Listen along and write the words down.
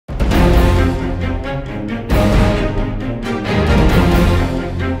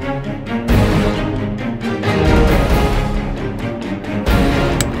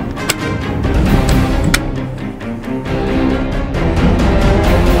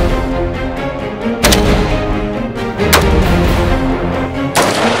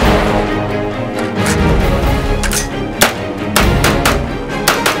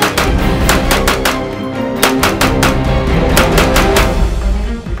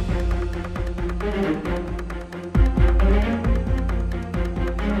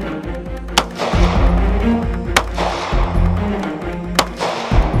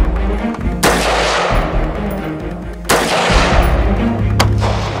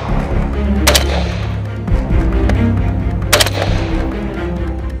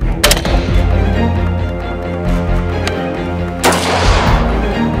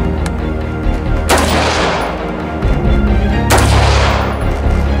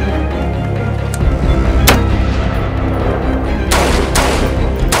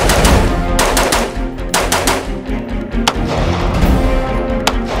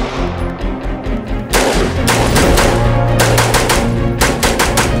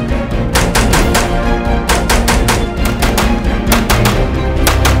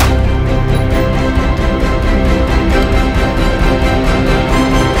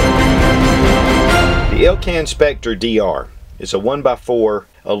Elcan SpecterDR. It's a 1x4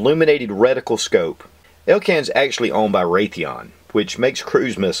 illuminated reticle scope. Elcan's actually owned by Raytheon, which makes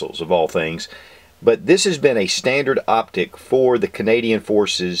cruise missiles of all things, but this has been a standard optic for the Canadian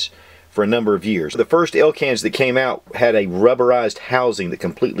forces for a number of years. The first Elcans that came out had a rubberized housing that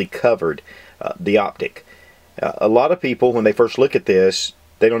completely covered the optic. A lot of people, when they first look at this,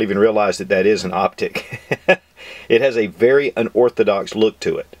 they don't even realize that that is an optic. It has a very unorthodox look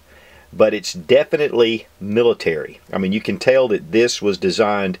to it, but it's definitely military. I mean, you can tell that this was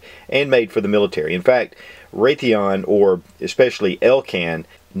designed and made for the military. In fact, Raytheon, or especially Elcan,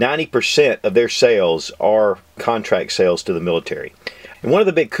 90% of their sales are contract sales to the military. And one of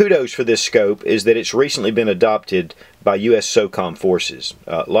the big kudos for this scope is that it's recently been adopted by USSOCOM forces.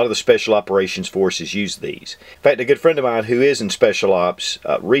 A lot of the special operations forces use these. In fact, a good friend of mine who is in special ops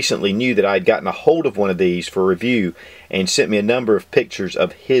recently knew that I had gotten a hold of one of these for review and sent me a number of pictures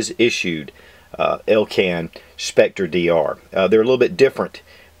of his issued Elcan SpecterDR. They're a little bit different,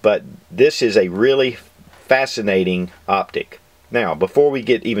 but this is a really fascinating optic. Now, before we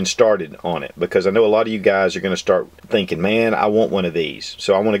get even started on it, because I know a lot of you guys are going to start thinking, man, I want one of these.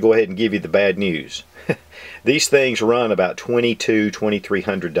 So I want to go ahead and give you the bad news. These things run about $2,200,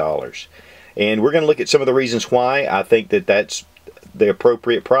 $2,300. And we're going to look at some of the reasons why I think that that's the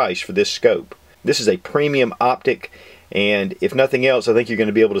appropriate price for this scope. This is a premium optic, and if nothing else, I think you're going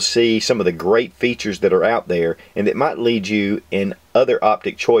to be able to see some of the great features that are out there and that might lead you in other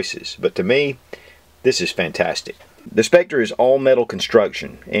optic choices. But to me, this is fantastic. The Spectre is all metal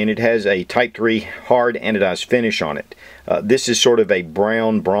construction, and it has a Type 3 hard anodized finish on it. This is sort of a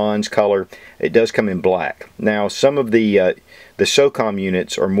brown bronze color. It does come in black. Now, some of the SOCOM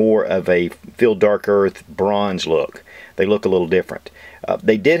units are more of a field dark earth bronze look. They look a little different.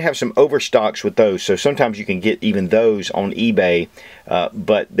 They did have some overstocks with those, so sometimes you can get even those on eBay,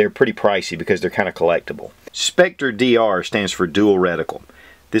 but they're pretty pricey because they're kind of collectible. SpecterDR stands for dual reticle.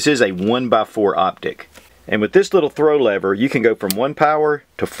 This is a 1x4 optic. And with this little throw lever, you can go from 1 power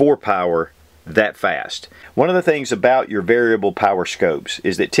to 4 power that fast. One of the things about your variable power scopes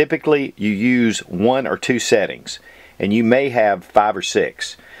is that typically you use 1 or 2 settings, and you may have 5 or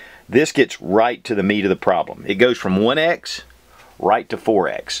 6. This gets right to the meat of the problem. It goes from 1x right to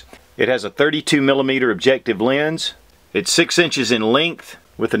 4x. It has a 32mm objective lens. It's 6 inches in length.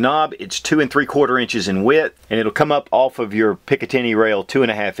 With the knob, it's 2 3/4 inches in width, and it'll come up off of your Picatinny rail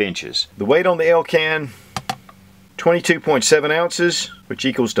 2.5 inches. The weight on the Elcan, 22.7 ounces, which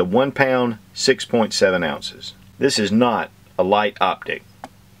equals to 1 pound, 6.7 ounces. This is not a light optic,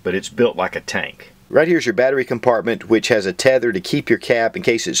 but it's built like a tank. Right here's your battery compartment, which has a tether to keep your cap in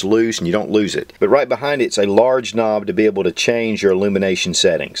case it's loose and you don't lose it. But right behind it's a large knob to be able to change your illumination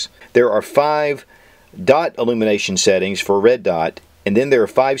settings. There are 5 dot illumination settings for red dot, and then there are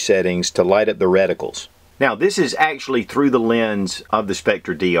 5 settings to light up the reticles. Now, this is actually through the lens of the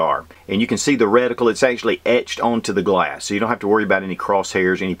SpecterDR, and you can see the reticle. It's actually etched onto the glass, so you don't have to worry about any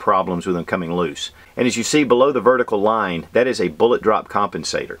crosshairs, any problems with them coming loose. And as you see below the vertical line, that is a bullet drop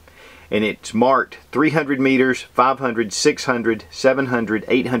compensator, and it's marked 300 meters, 500, 600, 700,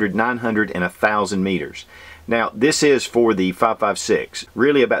 800, 900, and 1,000 meters. Now, this is for the 5.56.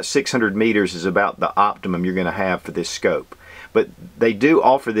 Really, about 600 meters is about the optimum you're going to have for this scope. But they do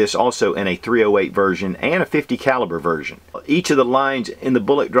offer this also in a 308 version and a 50 caliber version. Each of the lines in the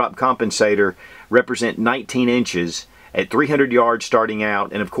bullet drop compensator represent 19 inches at 300 yards starting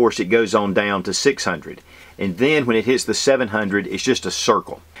out, and of course it goes on down to 600. And then when it hits the 700, it's just a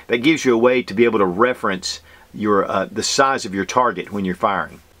circle. That gives you a way to be able to reference your the size of your target when you're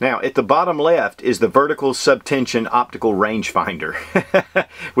firing. Now, at the bottom left is the vertical subtension optical rangefinder,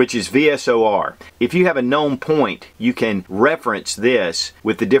 which is VSOR. If you have a known point, you can reference this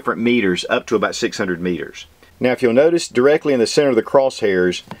with the different meters up to about 600 meters. Now, if you'll notice directly in the center of the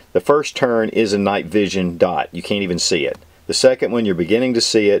crosshairs, the first turn is a night vision dot. You can't even see it. The second one, you're beginning to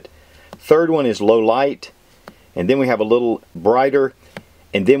see it. Third one is low light, and then we have a little brighter,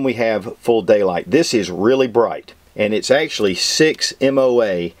 and then we have full daylight. This is really bright, and it's actually 6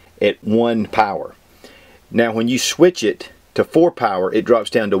 MOA at 1 power. Now, when you switch it to 4 power, it drops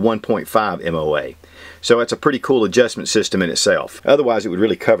down to 1.5 MOA. So that's a pretty cool adjustment system in itself. Otherwise, it would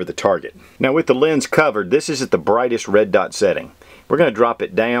really cover the target. Now, with the lens covered, this is at the brightest red dot setting. We're going to drop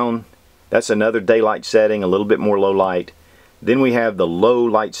it down. That's another daylight setting, a little bit more low light. Then we have the low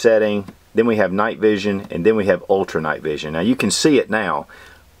light setting. Then we have night vision, and then we have ultra night vision. Now, you can see it now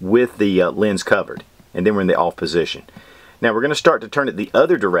with the lens covered, and then we're in the off position. Now, we're going to start to turn it the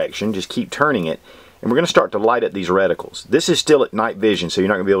other direction. Just keep turning it, and we're going to start to light up these reticles. This is still at night vision, so you're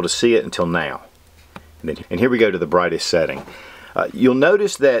not going to be able to see it until now. And here we go to the brightest setting. You'll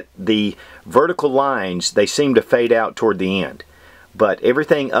notice that the vertical lines, they seem to fade out toward the end, but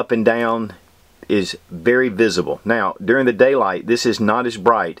everything up and down is very visible. Now, during the daylight, this is not as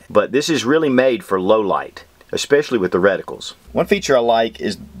bright, but this is really made for low light, especially with the reticles. One feature I like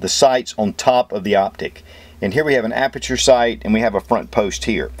is the sights on top of the Optic. And here we have an aperture sight, and we have a front post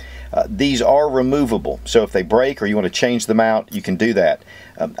here. These are removable, so if they break or you want to change them out, you can do that.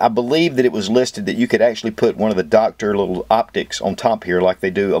 I believe that it was listed that you could actually put one of the Doctor little optics on top here like they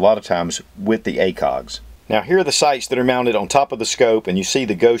do a lot of times with the ACOGs. Now here are the sights that are mounted on top of the scope, and you see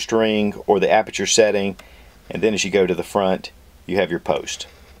the ghost ring or the aperture setting, and then as you go to the front, you have your post.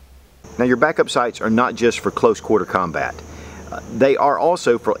 Now your backup sights are not just for close quarter combat. They are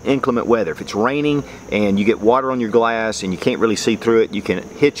also for inclement weather. If it's raining and you get water on your glass and you can't really see through it, you can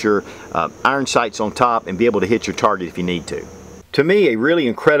hit your iron sights on top and be able to hit your target if you need to. To me, a really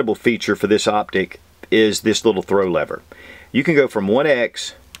incredible feature for this optic is this little throw lever. You can go from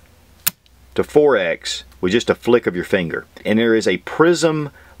 1x to 4x with just a flick of your finger. And there is a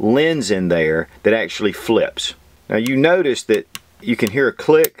prism lens in there that actually flips. Now you notice that you can hear a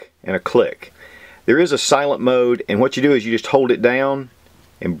click and a click. There is a silent mode, and what you do is you just hold it down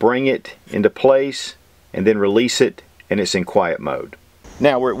and bring it into place and then release it, and it's in quiet mode.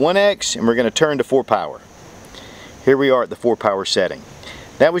 Now we're at 1x and we're going to turn to 4 power. Here we are at the 4 power setting.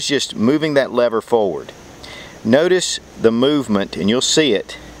 That was just moving that lever forward. Notice the movement, and you'll see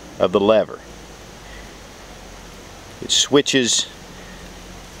it, of the lever. It switches,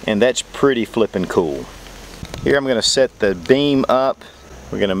 and that's pretty flippin' cool. Here I'm going to set the beam up.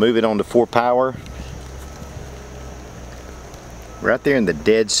 We're going to move it on to 4 power. Right there in the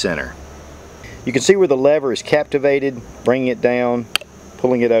dead center. You can see where the lever is captivated, bringing it down,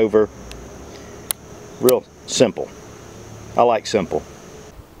 pulling it over. Real simple. I like simple.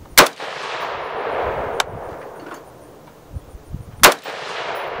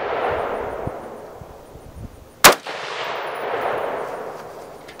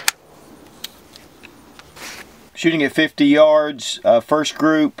 Shooting at 50 yards, first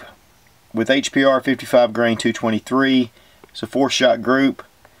group with HPR 55 grain 223. It's a 4-shot group.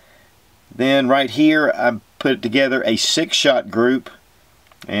 Then right here I put together a 6-shot group,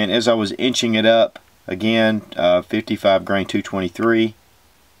 and as I was inching it up, again 55 grain 223.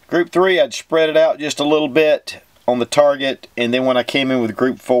 Group 3, I'd spread it out just a little bit on the target, and then when I came in with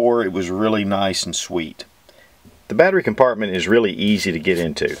group 4, it was really nice and sweet. The battery compartment is really easy to get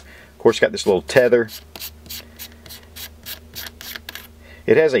into. Of course, it's got this little tether.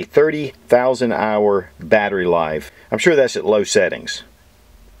 It has a 30,000 hour battery life. I'm sure that's at low settings.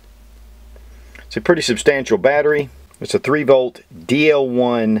 It's a pretty substantial battery. It's a 3-volt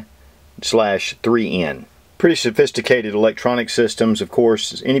DL1/3N. Pretty sophisticated electronic systems, of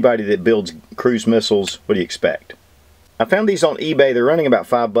course. Anybody that builds cruise missiles, what do you expect? I found these on eBay. They're running about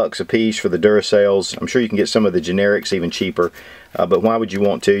 $5 a piece for the Duracells. I'm sure you can get some of the generics even cheaper, but why would you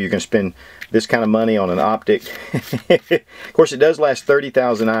want to? You're going to spend this kind of money on an optic. Of course, it does last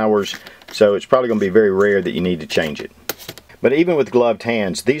 30,000 hours, so it's probably going to be very rare that you need to change it. But even with gloved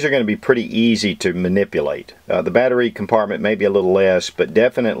hands, these are going to be pretty easy to manipulate. The battery compartment may be a little less, but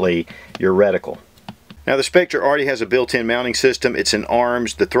definitely your reticle. Now the Spectre already has a built-in mounting system. It's in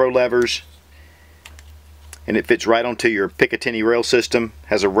arms, the throw levers, and it fits right onto your Picatinny rail system.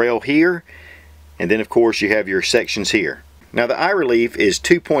 Has a rail here, and then of course you have your sections here. Now the eye relief is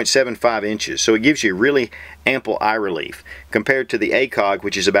 2.75 inches, so it gives you really ample eye relief compared to the ACOG,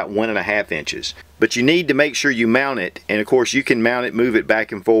 which is about 1.5 inches. But you need to make sure you mount it, and of course you can mount it, move it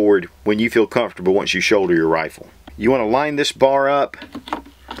back and forward when you feel comfortable once you shoulder your rifle. You want to line this bar up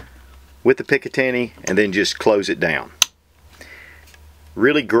with the Picatinny and then just close it down.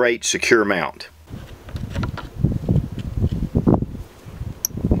 Really great secure mount.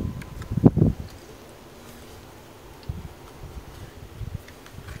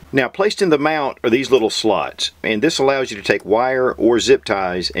 Now placed in the mount are these little slots, and this allows you to take wire or zip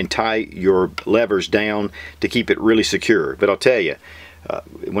ties and tie your levers down to keep it really secure. But I'll tell you,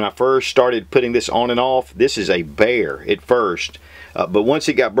 when I first started putting this on and off, this is a bear at first, but once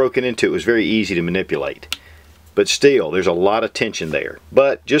it got broken into, it was very easy to manipulate. But still, there's a lot of tension there.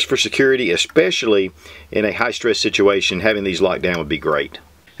 But just for security, especially in a high stress situation, having these locked down would be great.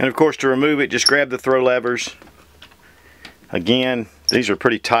 And of course, to remove it, just grab the throw levers. Again, these are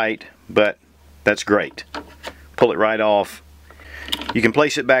pretty tight, but that's great. Pull it right off. You can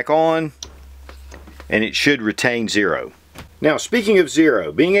place it back on, and it should retain zero. Now, speaking of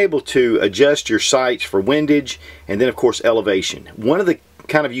zero, being able to adjust your sights for windage and then of course elevation. One of the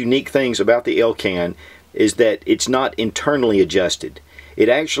kind of unique things about the Elcan is that it's not internally adjusted. it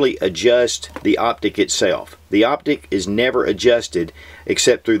actually adjusts the optic itself. The optic is never adjusted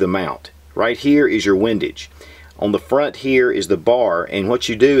except through the mount. Right here is your windage. On the front here is the bar, and what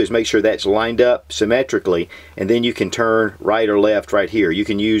you do is make sure that's lined up symmetrically, and then you can turn right or left right here. You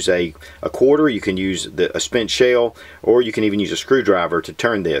can use a quarter, you can use a spent shell, or you can even use a screwdriver to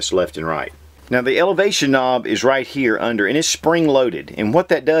turn this left and right. Now the elevation knob is right here under, and it's spring loaded, and what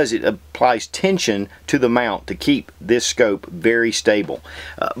that does, it applies tension to the mount to keep this scope very stable.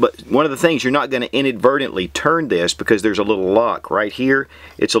 But one of the things, you're not going to inadvertently turn this because there's a little lock right here.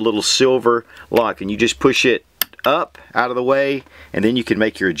 It's a little silver lock, and you just push it up out of the way, and then you can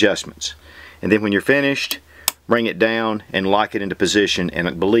make your adjustments. And then when you're finished, bring it down and lock it into position,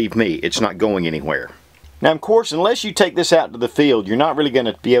 and believe me, it's not going anywhere. Now, of course, unless you take this out to the field, you're not really going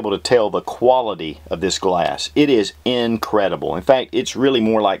to be able to tell the quality of this glass. It is incredible. In fact, it's really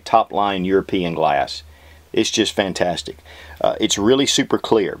more like top-line European glass. It's just fantastic. It's really super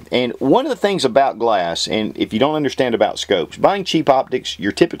clear. And one of the things about glass, and if you don't understand about scopes, buying cheap optics,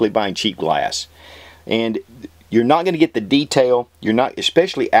 you're typically buying cheap glass. And you're not going to get the detail, you're not,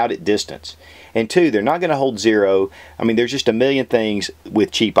 especially out at distance. And two, they're not going to hold zero. I mean, there's just a million things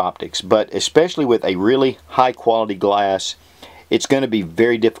with cheap optics, but especially with a really high quality glass, it's going to be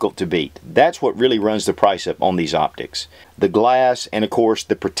very difficult to beat. That's what really runs the price up on these optics. The glass, and of course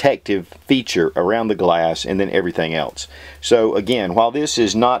the protective feature around the glass, and then everything else. So again, while this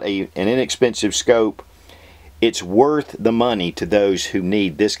is not an inexpensive scope, it's worth the money to those who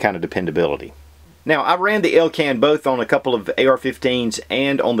need this kind of dependability. Now, I ran the Elcan both on a couple of AR-15s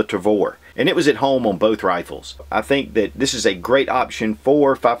and on the Tavor, and it was at home on both rifles. I think that this is a great option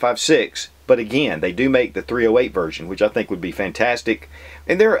for 5.56, but again, they do make the 308 version, which I think would be fantastic.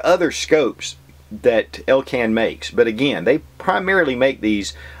 And there are other scopes that Elcan makes, but again, they primarily make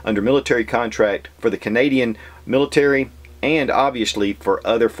these under military contract for the Canadian military and obviously for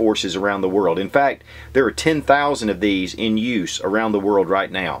other forces around the world. In fact, there are 10,000 of these in use around the world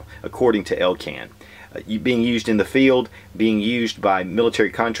right now, according to Elcan. Being used in the field, being used by military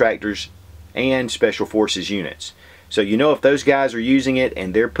contractors and special forces units. So you know, if those guys are using it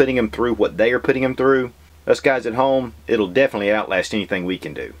and they're putting them through what they are putting them through, us guys at home, it'll definitely outlast anything we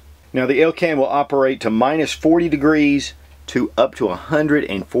can do. Now the Elcan will operate to minus 40 degrees to up to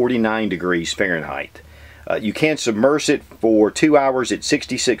 149 degrees Fahrenheit. You can submerge it for 2 hours at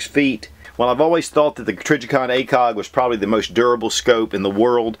 66 feet. While I've always thought that the Trijicon ACOG was probably the most durable scope in the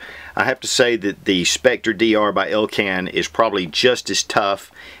world, I have to say that the SpecterDR by Elcan is probably just as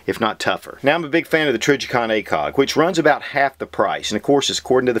tough, if not tougher. Now, I'm a big fan of the Trijicon ACOG, which runs about half the price, and of course it's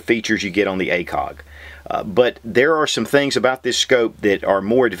according to the features you get on the ACOG. But there are some things about this scope that are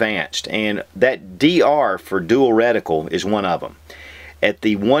more advanced, and that DR for dual reticle is one of them. At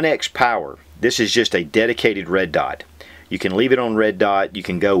the 1x power, this is just a dedicated red dot. You can leave it on red dot, you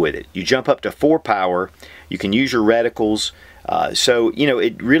can go with it. You jump up to 4 power, you can use your reticles. So, you know,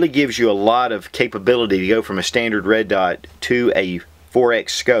 it really gives you a lot of capability to go from a standard red dot to a 4x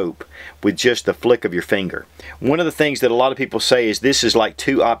scope with just the flick of your finger. One of the things that a lot of people say is this is like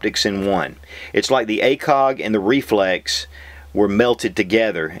 2 optics in one. It's like the ACOG and the reflex were melted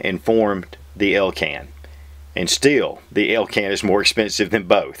together and formed the Elcan. And still, the Elcan is more expensive than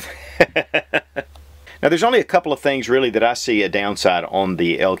both. Now, there's only a couple of things really that I see a downside on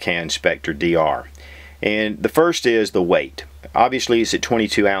the Elcan SpecterDR. And the first is the weight. Obviously, it's at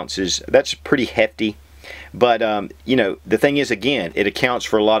 22 ounces. That's pretty hefty. But, you know, the thing is, again, it accounts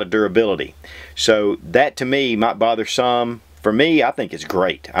for a lot of durability. So that, to me, might bother some. For me, I think it's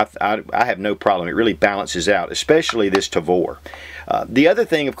great. I have no problem. It really balances out, especially this Tavor. The other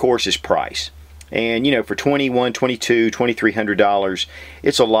thing, of course, is price. And, you know, for $2,100, $2,200, $2,300,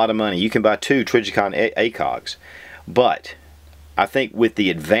 it's a lot of money. You can buy 2 Trijicon ACOGs. But I think with the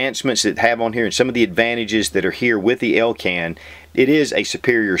advancements that have on here and some of the advantages that are here with the Elcan, it is a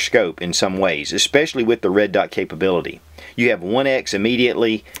superior scope in some ways, especially with the red dot capability. You have 1x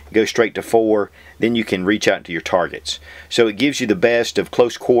immediately, go straight to 4, then you can reach out to your targets. So it gives you the best of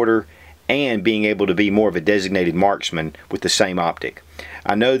close quarter and being able to be more of a designated marksman with the same optic.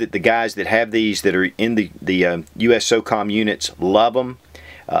 I know that the guys that have these that are in the USSOCOM units love them.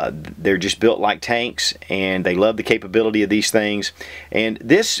 They're just built like tanks, and they love the capability of these things. And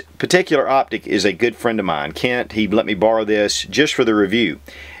this particular optic is a good friend of mine, Kent. He let me borrow this just for the review,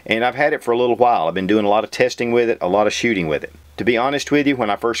 and I've had it for a little while. I've been doing a lot of testing with it, a lot of shooting with it. To be honest with you, when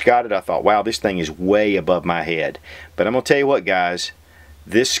I first got it, I thought, wow, this thing is way above my head. But I'm going to tell you what, guys,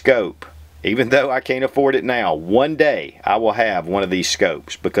 this scope, even though I can't afford it now, one day I will have one of these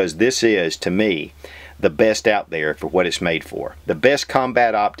scopes, because this is, to me, the best out there for what it's made for. The best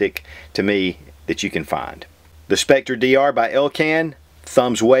combat optic, to me, that you can find. The SpecterDR by Elcan,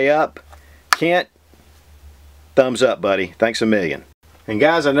 thumbs way up. Kent, thumbs up, buddy. Thanks a million. And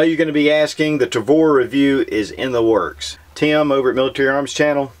guys, I know you're going to be asking, the Tavor review is in the works. Tim over at Military Arms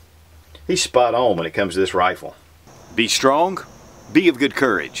Channel, he's spot on when it comes to this rifle. Be strong, be of good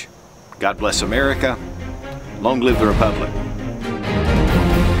courage. God bless America. Long live the Republic.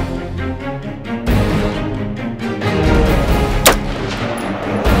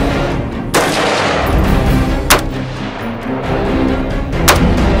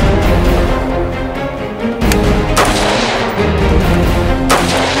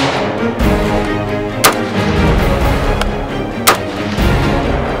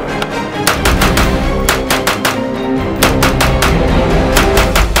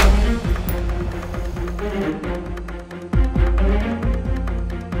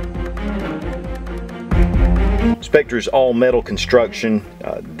 Spectre is all metal construction.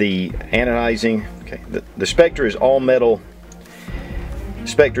 The anodizing, okay, the Spectre is all metal.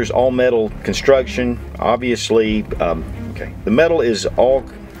 Spectre is all metal construction. Obviously, okay, the metal is all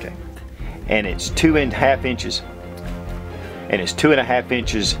okay, and it's 2.5 inches. And it's 2.5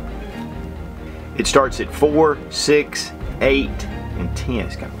 inches. It starts at 4, 6, 8, and 10.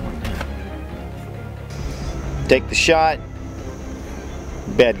 It's got one. Take the shot.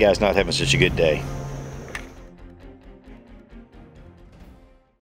 Bad guy's not having such a good day.